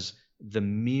 because the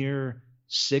mere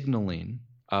signaling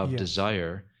of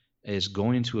desire is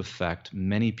going to affect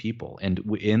many people. And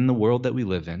in the world that we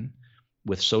live in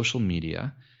with social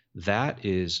media, that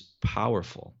is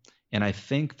powerful. And I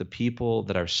think the people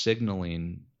that are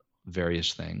signaling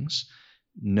various things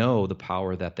know the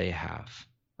power that they have.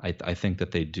 I think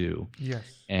that they do. Yes.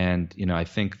 And, I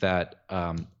think that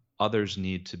others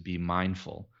need to be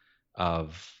mindful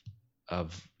of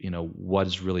what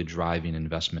is really driving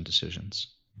investment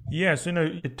decisions. Yes,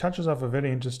 it touches off a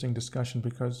very interesting discussion,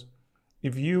 because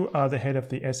if you are the head of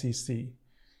the SEC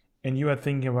and you are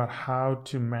thinking about how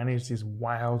to manage these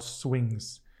wild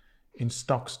swings in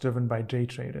stocks driven by day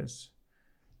traders,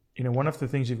 one of the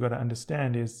things you've got to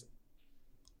understand is,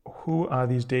 who are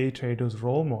these day traders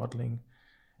role modeling,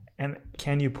 and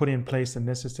can you put in place the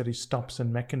necessary stops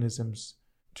and mechanisms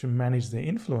to manage their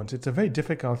influence? It's a very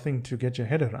difficult thing to get your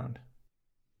head around.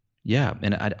 Yeah,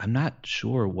 and I'm not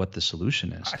sure what the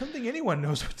solution is. I don't think anyone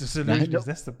knows what the solution is.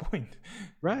 That's the point.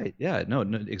 Right. Yeah. No,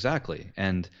 exactly.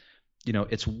 And,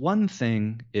 it's one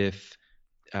thing if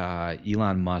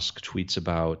Elon Musk tweets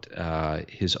about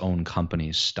his own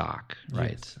company's stock,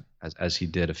 right? Yes. As he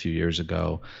did a few years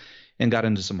ago, and got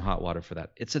into some hot water for that.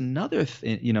 It's another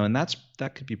thing, and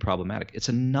that could be problematic. It's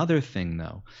another thing,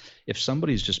 though, if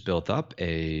somebody's just built up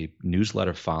a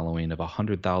newsletter following of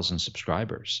 100,000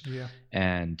 subscribers,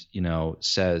 and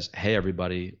says, "Hey,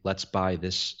 everybody, let's buy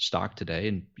this stock today,"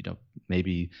 and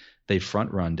maybe they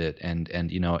front-runned it and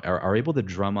are able to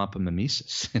drum up a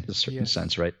mimesis in a certain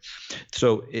sense, right?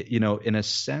 So in a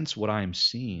sense, what I'm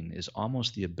seeing is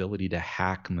almost the ability to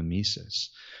hack mimesis,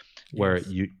 where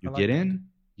you get in.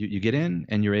 You get in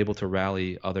and you're able to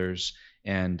rally others,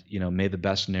 and may the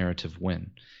best narrative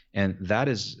win. And that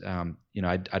is I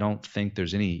don't think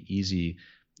there's any easy.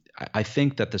 I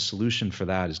think that the solution for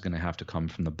that is going to have to come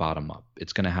from the bottom up.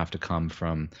 It's going to have to come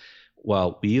from,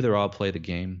 well, we either all play the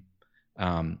game,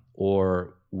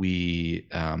 or the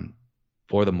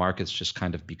markets just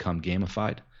kind of become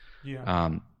gamified,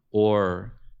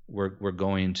 or we're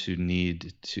going to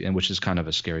need to, and which is kind of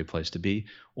a scary place to be,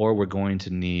 or we're going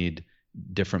to need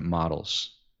different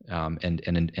models, and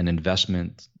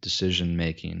investment decision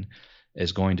making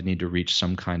is going to need to reach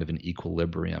some kind of an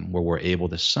equilibrium where we're able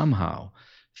to somehow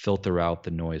filter out the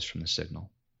noise from the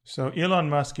signal. So Elon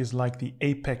Musk is like the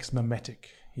apex mimetic.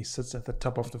 He sits at the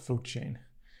top of the food chain,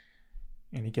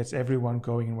 and he gets everyone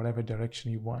going in whatever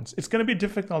direction he wants. It's going to be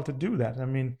difficult to do that. I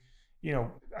mean,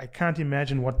 I can't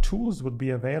imagine what tools would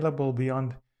be available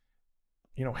beyond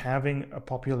having a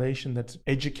population that's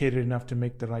educated enough to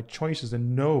make the right choices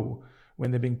and know when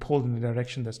they're being pulled in a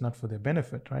direction that's not for their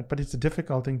benefit, right? But it's a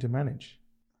difficult thing to manage.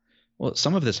 Well,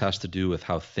 some of this has to do with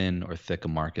how thin or thick a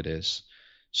market is.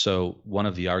 So one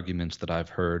of the arguments that I've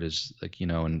heard is like,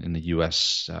 in the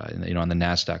U.S., on the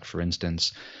NASDAQ, for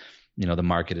instance, the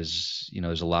market is,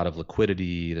 there's a lot of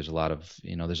liquidity, there's a lot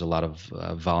of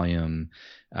volume.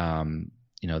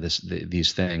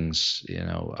 These things,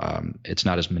 it's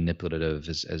not as manipulative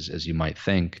as you might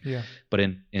think. Yeah. But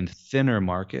in thinner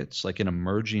markets, like in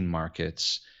emerging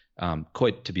markets,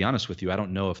 quite to be honest with you, I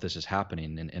don't know if this is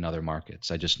happening in other markets.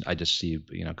 I just see,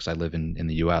 because I live in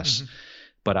the U.S. Mm-hmm.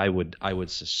 But I would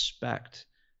suspect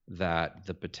that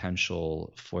the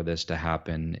potential for this to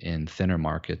happen in thinner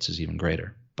markets is even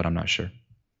greater. But I'm not sure.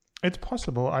 It's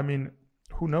possible. I mean,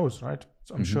 who knows, right?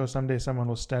 So I'm sure someday someone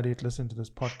will study it, listen to this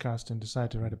podcast, and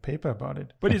decide to write a paper about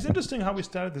it. But it's interesting how we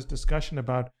started this discussion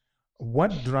about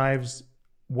what drives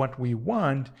what we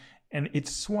want, and it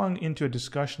swung into a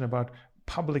discussion about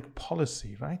public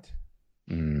policy, right?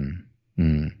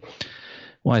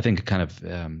 Well, I think it kind of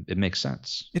it makes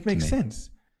sense. It makes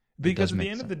sense because at the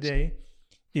make end of the sense. day,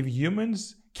 if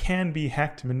humans can be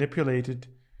hacked, manipulated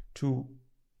to,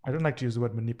 I don't like to use the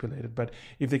word manipulated, but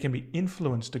if they can be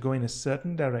influenced to go in a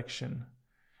certain direction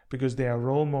because they are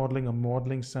role modeling or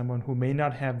modeling someone who may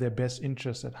not have their best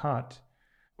interests at heart,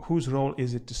 whose role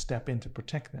is it to step in to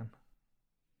protect them?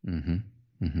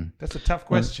 That's a tough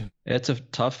question. Well, it's a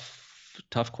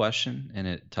tough question, and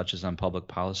it touches on public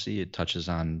policy. It touches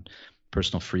on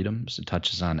personal freedoms. It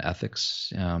touches on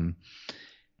ethics.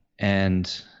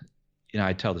 And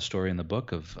I tell the story in the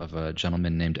book of a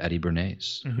gentleman named Eddie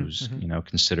Bernays, who's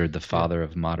considered the father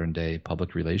of modern day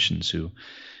public relations, who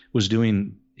was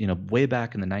doing way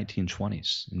back in the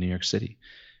 1920s in New York City,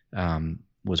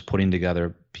 was putting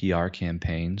together PR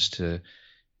campaigns to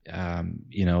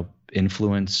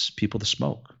influence people to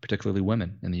smoke, particularly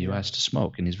women in the U.S. to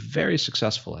smoke, and he's very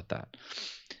successful at that.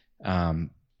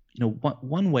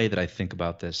 One way that I think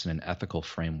about this in an ethical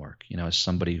framework, as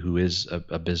somebody who is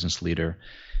a business leader,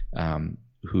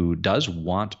 who does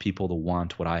want people to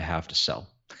want what I have to sell.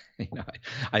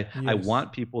 I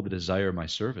want people to desire my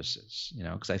services,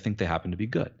 because I think they happen to be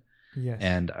good. Yes.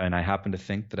 And I happen to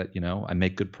think that, I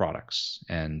make good products,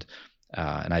 and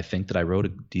I think that I wrote a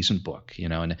decent book,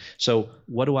 and so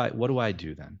what do I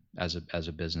do then as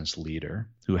a business leader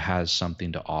who has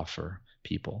something to offer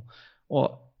people?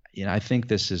 Well, I think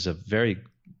this is a very,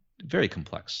 very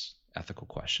complex ethical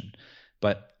question,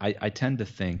 but I tend to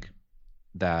think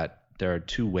that there are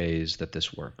two ways that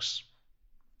this works.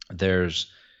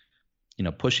 There's,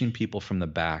 pushing people from the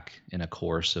back in a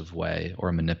coercive way or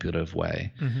a manipulative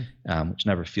way, which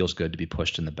never feels good to be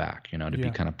pushed in the back, to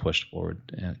be kind of pushed forward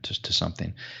to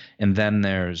something. And then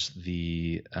there's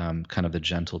the kind of the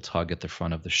gentle tug at the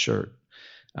front of the shirt.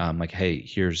 Like, hey,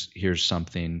 here's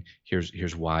something,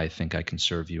 here's why I think I can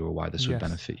serve you or why this would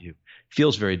benefit you.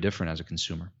 Feels very different as a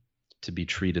consumer to be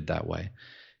treated that way.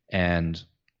 And,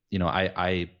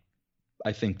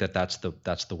 I think that that's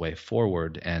the way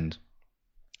forward. And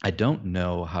I don't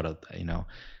know how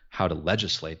to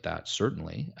legislate that,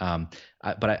 certainly.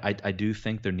 But I do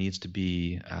think there needs to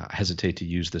be, I hesitate to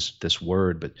use this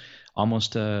word, but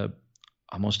almost a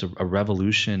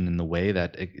revolution in the way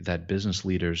that business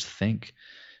leaders think.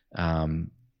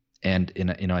 And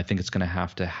I think it's going to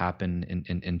have to happen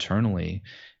internally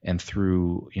and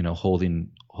through, holding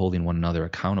one another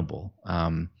accountable.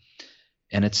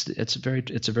 And it's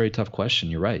a very tough question.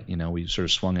 You're right. We sort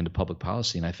of swung into public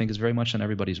policy, and I think it's very much on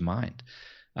everybody's mind.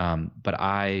 But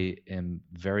I am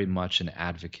very much an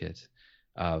advocate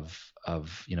of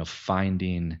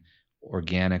finding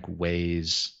organic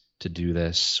ways to do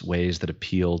this, ways that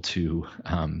appeal to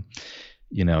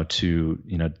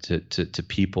to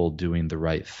people doing the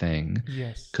right thing.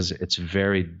 Yes. Because it's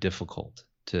very difficult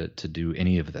to do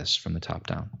any of this from the top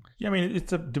down. Yeah, I mean,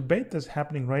 it's a debate that's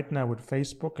happening right now with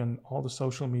Facebook and all the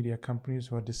social media companies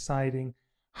who are deciding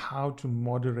how to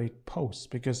moderate posts,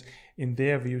 because in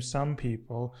their view, some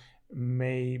people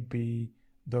may be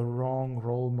the wrong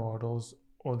role models,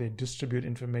 or they distribute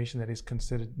information that is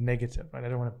considered negative. Right? I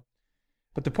don't want to,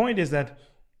 but the point is that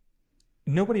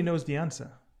nobody knows the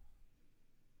answer.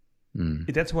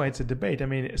 That's why it's a debate. I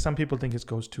mean, some people think it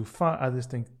goes too far. Others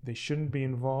think they shouldn't be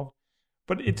involved.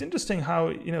 But it's interesting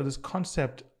how, this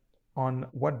concept on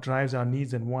what drives our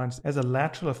needs and wants has a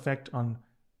lateral effect on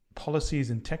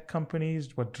policies in tech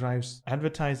companies, what drives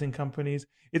advertising companies.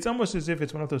 It's almost as if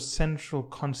it's one of those central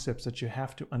concepts that you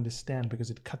have to understand because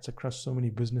it cuts across so many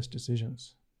business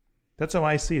decisions. That's how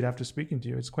I see it after speaking to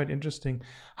you. It's quite interesting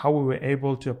how we were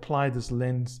able to apply this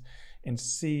lens and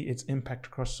see its impact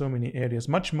across so many areas,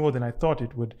 much more than I thought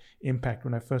it would impact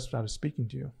when I first started speaking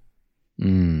to you.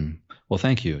 Well,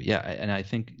 thank you. Yeah, and I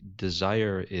think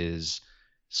desire is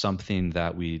something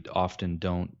that we often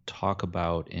don't talk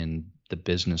about in the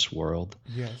business world.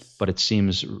 Yes. But it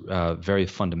seems very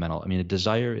fundamental. I mean, a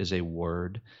desire is a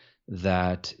word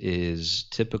that is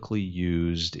typically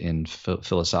used in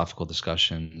philosophical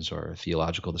discussions or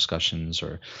theological discussions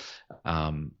or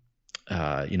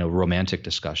romantic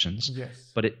discussions.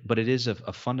 Yes. But it is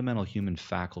a fundamental human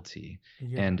faculty.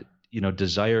 Yeah. And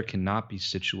desire cannot be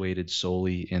situated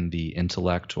solely in the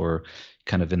intellect or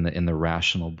kind of in the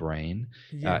rational brain.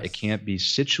 Yes. It can't be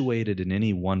situated in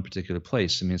any one particular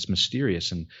place. I mean, it's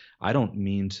mysterious, and I don't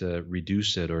mean to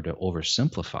reduce it or to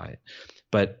oversimplify it,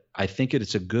 but I think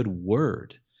it's a good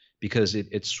word because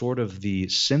it's sort of the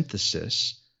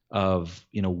synthesis of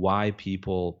why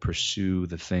people pursue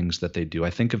the things that they do. I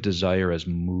think of desire as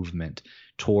movement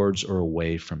towards or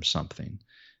away from something.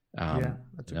 Yeah,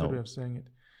 that's a good way of saying it.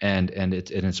 And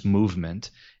it's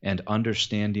movement, and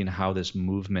understanding how this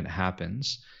movement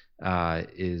happens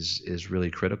is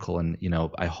really critical. And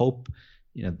I hope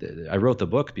I wrote the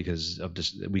book because of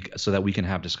so that we can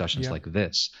have discussions like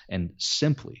this, and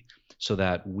simply so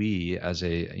that we as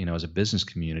a business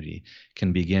community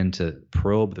can begin to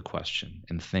probe the question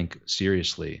and think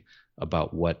seriously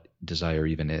about what desire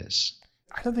even is.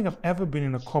 I don't think I've ever been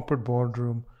in a corporate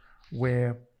boardroom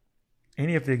where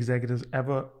any of the executives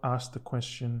ever asked the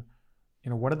question,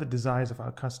 what are the desires of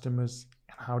our customers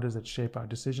and how does it shape our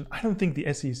decision? I don't think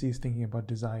the SEC is thinking about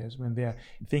desires when they're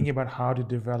thinking about how to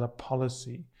develop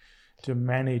policy to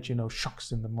manage,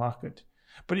 shocks in the market.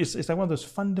 But it's like one of those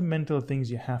fundamental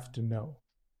things you have to know.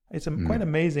 It's quite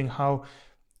amazing how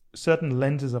certain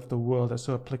lenses of the world are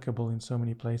so applicable in so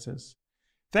many places.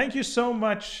 Thank you so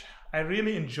much. I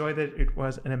really enjoyed it. It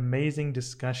was an amazing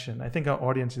discussion. I think our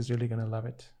audience is really going to love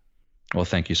it. Well,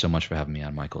 thank you so much for having me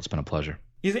on, Michael. It's been a pleasure.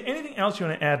 Is there anything else you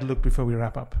want to add, Luke, before we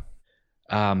wrap up?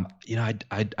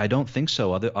 I don't think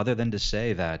so. Other than to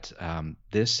say that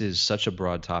this is such a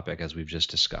broad topic, as we've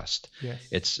just discussed. Yes.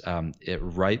 It's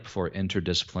ripe for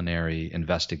interdisciplinary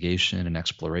investigation and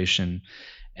exploration,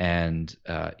 and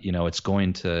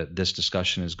this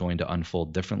discussion is going to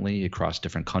unfold differently across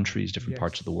different countries, different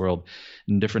parts of the world,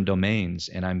 in different domains.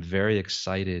 And I'm very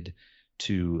excited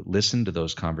to listen to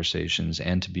those conversations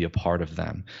and to be a part of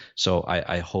them. So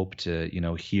I hope to,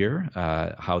 hear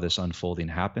how this unfolding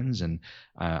happens. And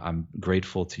I'm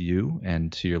grateful to you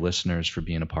and to your listeners for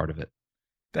being a part of it.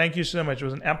 Thank you so much. It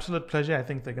was an absolute pleasure. I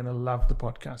think they're going to love the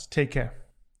podcast. Take care.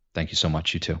 Thank you so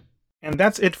much. You too. And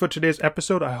that's it for today's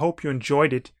episode. I hope you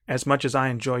enjoyed it as much as I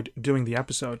enjoyed doing the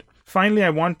episode. Finally, I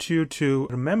want you to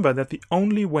remember that the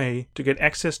only way to get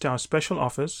access to our special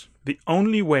offers, the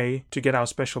only way to get our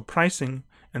special pricing,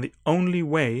 and the only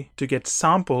way to get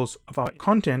samples of our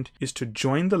content is to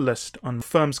join the list on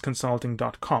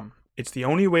firmsconsulting.com. It's the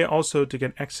only way also to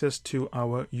get access to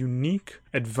our unique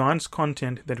advanced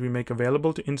content that we make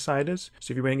available to insiders.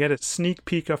 So if you want to get a sneak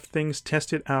peek of things,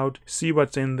 test it out, see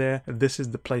what's in there, this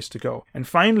is the place to go. And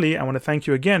finally, I want to thank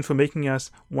you again for making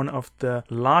us one of the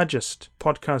largest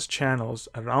podcast channels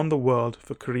around the world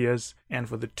for careers and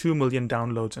for the 2 million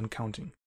downloads and counting.